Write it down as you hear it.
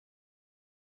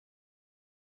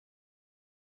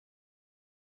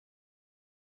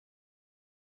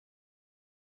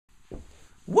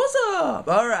What's up?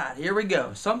 Alright, here we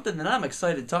go. Something that I'm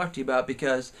excited to talk to you about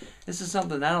because this is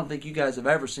something that I don't think you guys have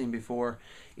ever seen before.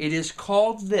 It is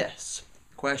called this.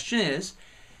 Question is,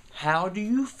 how do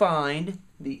you find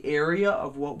the area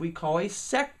of what we call a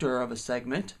sector of a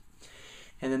segment?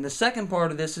 And then the second part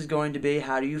of this is going to be,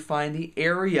 how do you find the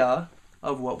area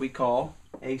of what we call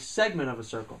a segment of a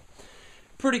circle?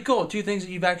 Pretty cool. Two things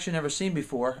that you've actually never seen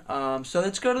before. So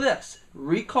let's go to this.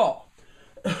 Recall.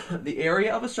 The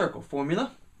area of a circle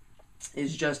formula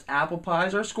is just apple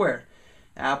pies are squared.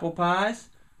 Apple pies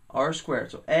are squared.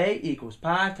 So A equals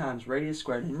pi times radius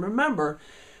squared. And remember,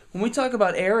 when we talk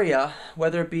about area,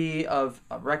 whether it be of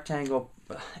a rectangle,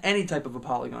 any type of a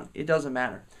polygon, it doesn't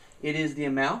matter. It is the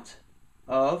amount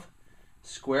of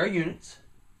square units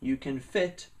you can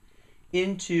fit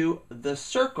into the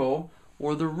circle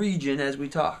or the region as we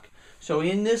talk. So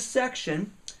in this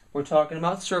section, we're talking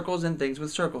about circles and things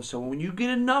with circles. So when you get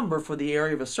a number for the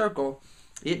area of a circle,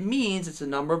 it means it's a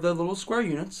number of the little square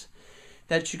units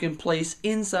that you can place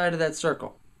inside of that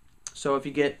circle. So if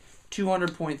you get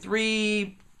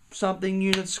 200.3 something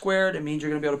units squared, it means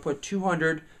you're going to be able to put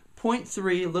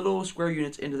 200.3 little square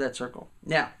units into that circle.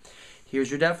 Now, here's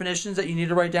your definitions that you need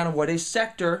to write down of what a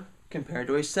sector compared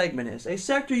to a segment is. A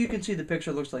sector, you can see the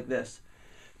picture looks like this.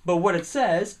 But what it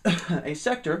says, a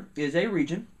sector is a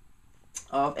region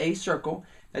of a circle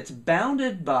that's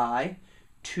bounded by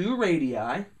two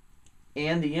radii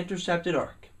and the intercepted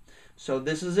arc. So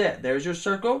this is it. There's your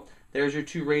circle, there's your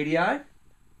two radii,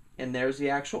 and there's the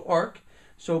actual arc.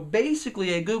 So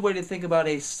basically a good way to think about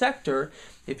a sector,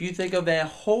 if you think of a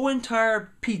whole entire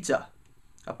pizza,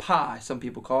 a pie some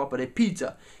people call it, but a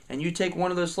pizza, and you take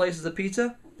one of those slices of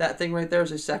pizza, that thing right there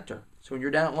is a sector. So when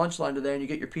you're down at lunch line today and you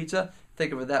get your pizza,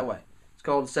 think of it that way. It's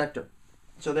called a sector.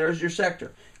 So there's your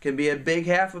sector. It can be a big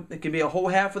half, it can be a whole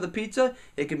half of the pizza,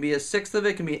 it can be a sixth of it,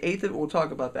 it can be an eighth of it, we'll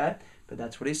talk about that, but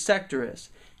that's what a sector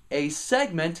is. A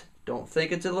segment, don't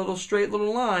think it's a little straight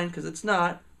little line, because it's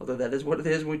not, although that is what it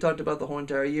is when we talked about the whole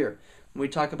entire year. When we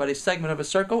talk about a segment of a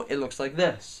circle, it looks like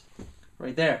this,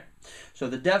 right there. So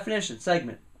the definition,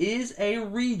 segment, is a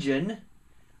region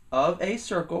of a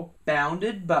circle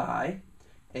bounded by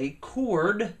a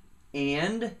chord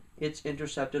and its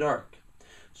intercepted arc.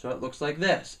 So it looks like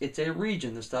this. It's a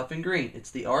region, the stuff in green.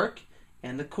 It's the arc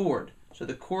and the chord. So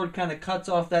the chord kind of cuts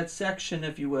off that section,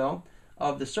 if you will,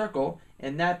 of the circle.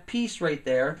 And that piece right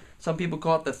there, some people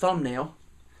call it the thumbnail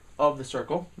of the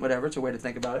circle. Whatever, it's a way to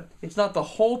think about it. It's not the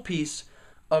whole piece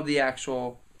of the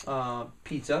actual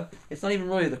pizza. It's not even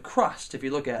really the crust, if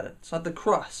you look at it. It's not the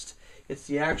crust. It's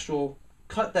the actual,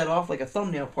 cut that off like a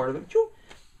thumbnail part of it,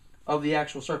 of the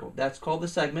actual circle. That's called the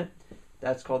segment.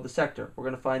 That's called the sector. We're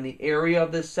going to find the area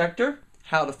of this sector,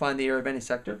 how to find the area of any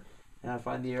sector, and how to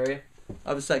find the area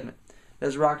of a segment.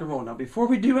 Let's rock and roll. Now, before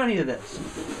we do any of this,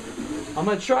 I'm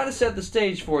going to try to set the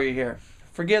stage for you here.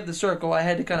 Forgive the circle. I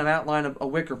had to kind of outline a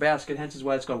wicker basket, hence is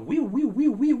why it's called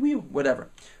whatever.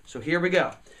 So here we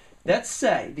go. Let's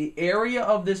say the area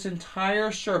of this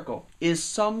entire circle is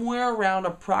somewhere around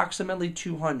approximately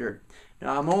 200.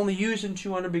 Now, I'm only using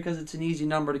 200 because it's an easy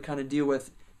number to kind of deal with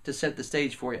to set the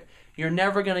stage for you. You're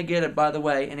never going to get it, by the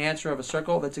way, an answer of a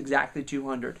circle that's exactly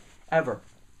 200, ever.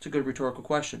 It's a good rhetorical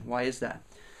question. Why is that?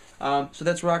 So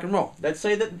that's rock and roll. Let's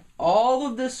say that all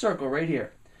of this circle right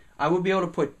here, I would be able to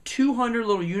put 200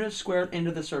 little units squared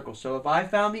into the circle. So if I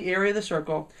found the area of the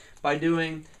circle by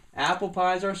doing apple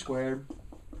pies are squared,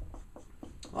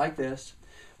 like this,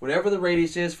 whatever the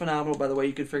radius is, phenomenal. By the way,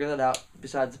 you can figure that out,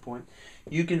 besides the point.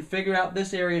 You can figure out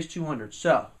this area is 200.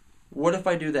 So what if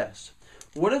I do this?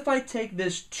 What if I take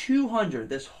this 200,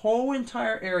 this whole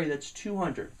entire area that's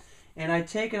 200, and I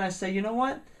take and I say, you know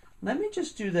what? Let me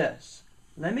just do this.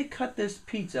 Let me cut this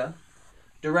pizza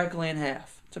directly in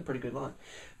half. It's a pretty good line.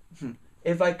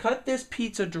 If I cut this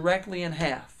pizza directly in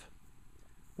half,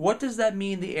 what does that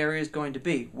mean the area is going to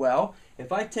be? Well,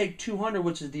 if I take 200,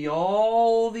 which is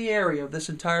all the area of this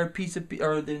entire pizza,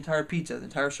 or the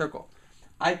entire circle,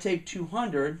 I take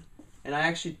 200 and I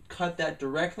actually cut that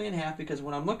directly in half, because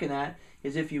what I'm looking at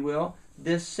is, if you will,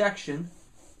 this section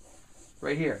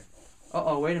right here.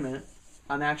 Wait a minute.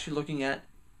 I'm actually looking at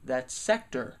that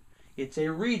sector. It's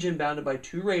a region bounded by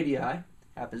two radii,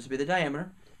 happens to be the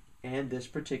diameter, and this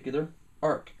particular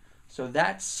arc. So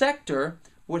that sector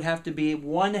would have to be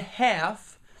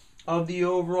 1/2 of the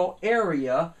overall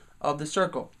area of the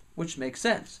circle, which makes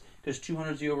sense, because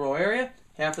 200 is the overall area,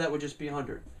 half of that would just be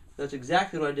 100. That's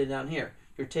exactly what I did down here.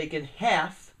 You're taking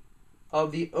half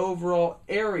of the overall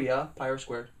area, pi r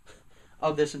squared,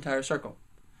 of this entire circle.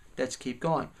 Let's keep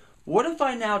going. What if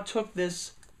I now took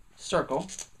this circle,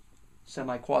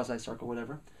 semi-quasi-circle,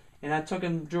 whatever, and I took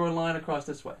and drew a line across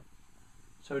this way?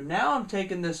 So now I'm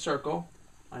taking this circle,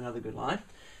 another good line,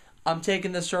 I'm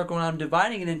taking this circle and I'm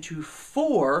dividing it into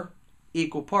 4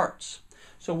 equal parts.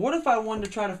 So what if I wanted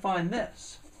to try to find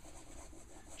this?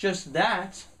 Just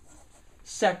that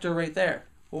sector right there.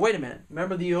 Well, wait a minute.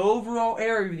 Remember the overall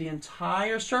area of the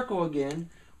entire circle again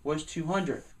was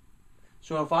 200.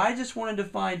 So if I just wanted to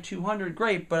find 200,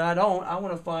 great, but I don't. I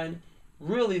want to find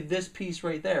really this piece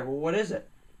right there. Well, what is it?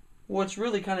 Well, it's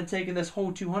really kind of taking this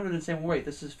whole 200 and saying, well, wait,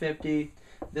 this is 50,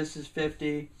 this is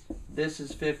 50, this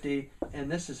is 50,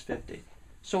 and this is 50.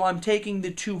 So I'm taking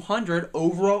the 200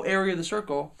 overall area of the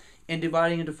circle and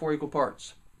dividing it into 4 equal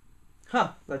parts.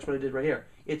 That's what I did right here.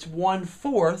 It's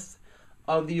 1/4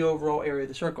 of the overall area of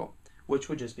the circle, which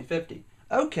would just be 50.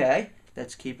 Okay,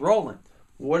 let's keep rolling.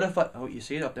 What if oh, you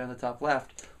see it up there in the top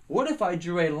left. What if I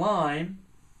drew a line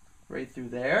right through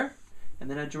there, and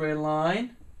then I drew a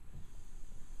line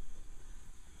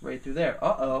right through there?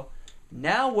 Uh-oh.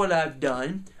 Now what I've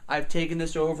done, I've taken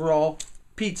this overall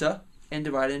pizza and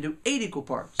divided it into 8 equal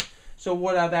parts. So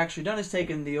what I've actually done is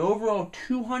taken the overall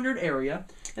 200 area,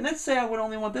 and let's say I would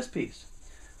only want this piece.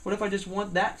 What if I just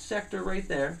want that sector right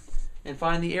there and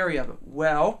find the area of it?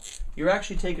 Well, you're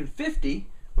actually taking 50,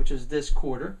 which is this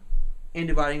quarter, and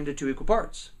dividing into 2 equal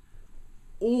parts.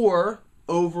 Or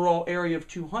overall area of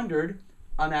 200,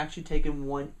 I'm actually taking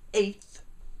 1/8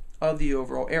 of the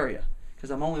overall area,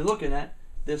 because I'm only looking at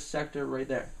this sector right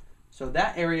there. So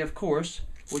that area, of course,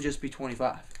 would just be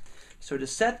 25. So to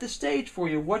set the stage for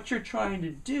you, what you're trying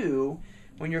to do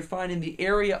when you're finding the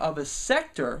area of a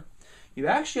sector, you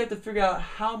actually have to figure out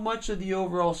how much of the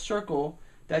overall circle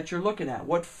that you're looking at.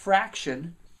 What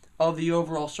fraction of the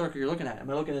overall circle you're looking at. Am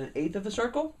I looking at 1/8 of the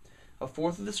circle?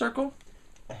 1/4 of the circle?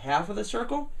 1/2 of the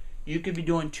circle? You could be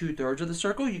doing 2/3 of the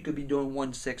circle. You could be doing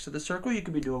 1/6 of the circle. You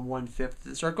could be doing 1/5 of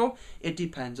the circle. It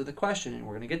depends on the question, and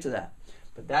we're going to get to that.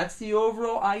 But that's the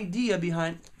overall idea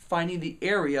behind finding the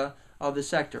area of the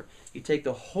sector. You take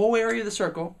the whole area of the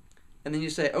circle, and then you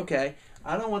say, okay,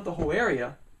 I don't want the whole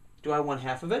area. Do I want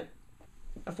 1/2 of it,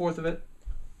 1/4 of it,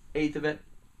 1/8 of it,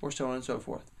 or so on and so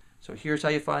forth? So here's how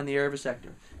you find the area of a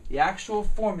sector. The actual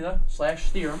formula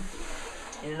 / theorem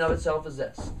in and of itself is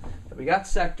this. If we got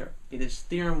sector, it is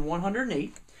theorem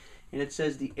 108, and it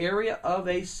says the area of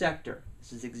a sector.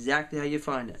 This is exactly how you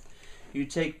find it. You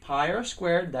take pi r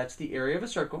squared, that's the area of a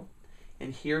circle,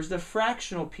 and here's the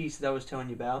fractional piece that I was telling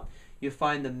you about. You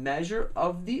find the measure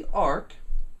of the arc,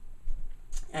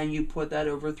 and you put that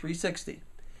over 360.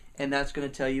 And that's going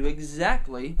to tell you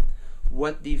exactly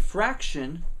what the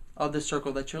fraction of the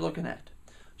circle that you're looking at.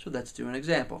 So let's do an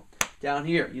example. Down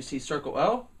here, you see circle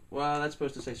O. Well, that's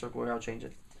supposed to say circle O. I'll change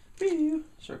it.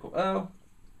 Circle O.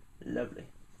 Lovely.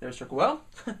 There's circle O.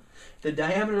 The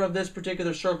diameter of this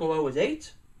particular circle O is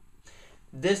 8.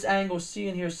 This angle C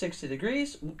in here is 60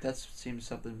 degrees. That seems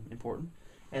something important.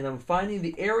 And I'm finding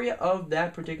the area of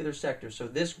that particular sector. So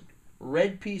this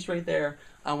red piece right there,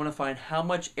 I want to find how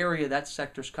much area that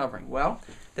sector's covering. Well,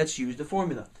 let's use the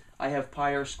formula. I have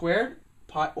pi r squared.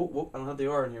 I don't have the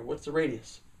r in here. What's the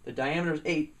radius? The diameter is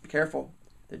 8. Be careful.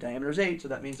 The diameter is 8, so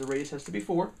that means the radius has to be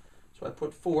 4. So I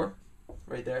put 4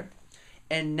 right there.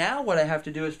 And now what I have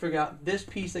to do is figure out this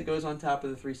piece that goes on top of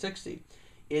the 360.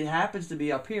 It happens to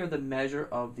be up here, the measure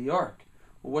of the arc.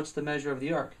 Well, what's the measure of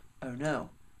the arc? Oh no,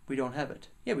 we don't have it.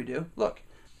 Yeah, we do. Look,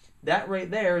 that right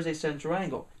there is a central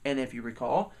angle. And if you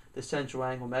recall, the central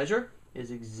angle measure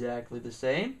is exactly the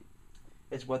same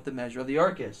as what the measure of the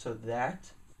arc is. So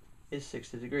that is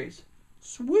 60 degrees.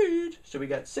 Sweet! So we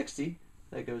got 60,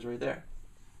 that goes right there.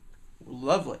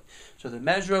 Lovely. So the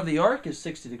measure of the arc is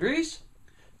 60 degrees,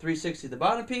 360 the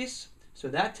bottom piece. So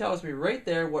that tells me right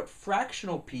there what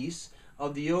fractional piece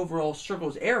of the overall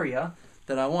circle's area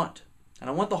that I want. And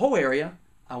I want the whole area.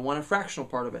 I want a fractional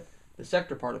part of it, the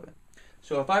sector part of it.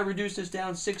 So if I reduce this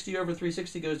down, 60 over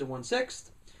 360 goes to 1/6.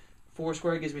 4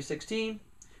 squared gives me 16.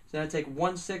 So then I take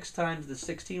 1/6 times the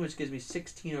 16, which gives me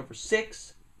 16 over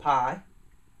 6 pi.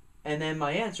 And then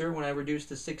my answer, when I reduce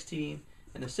the 16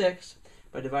 and the 6,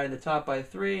 by dividing the top by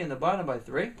 3 and the bottom by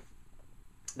 3,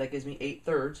 that gives me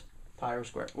 8/3 pi r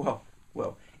squared.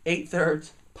 Whoa,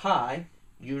 8/3 pi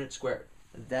unit squared.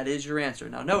 That is your answer.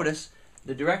 Now notice,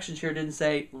 the directions here didn't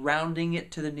say rounding it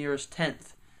to the nearest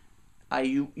tenth.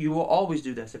 You will always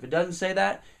do this. If it doesn't say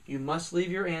that, you must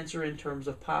leave your answer in terms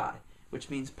of pi, which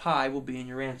means pi will be in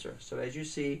your answer. So as you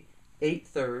see,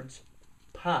 8/3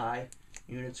 pi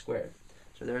unit squared.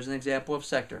 So there's an example of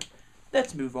sector.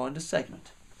 Let's move on to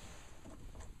segment.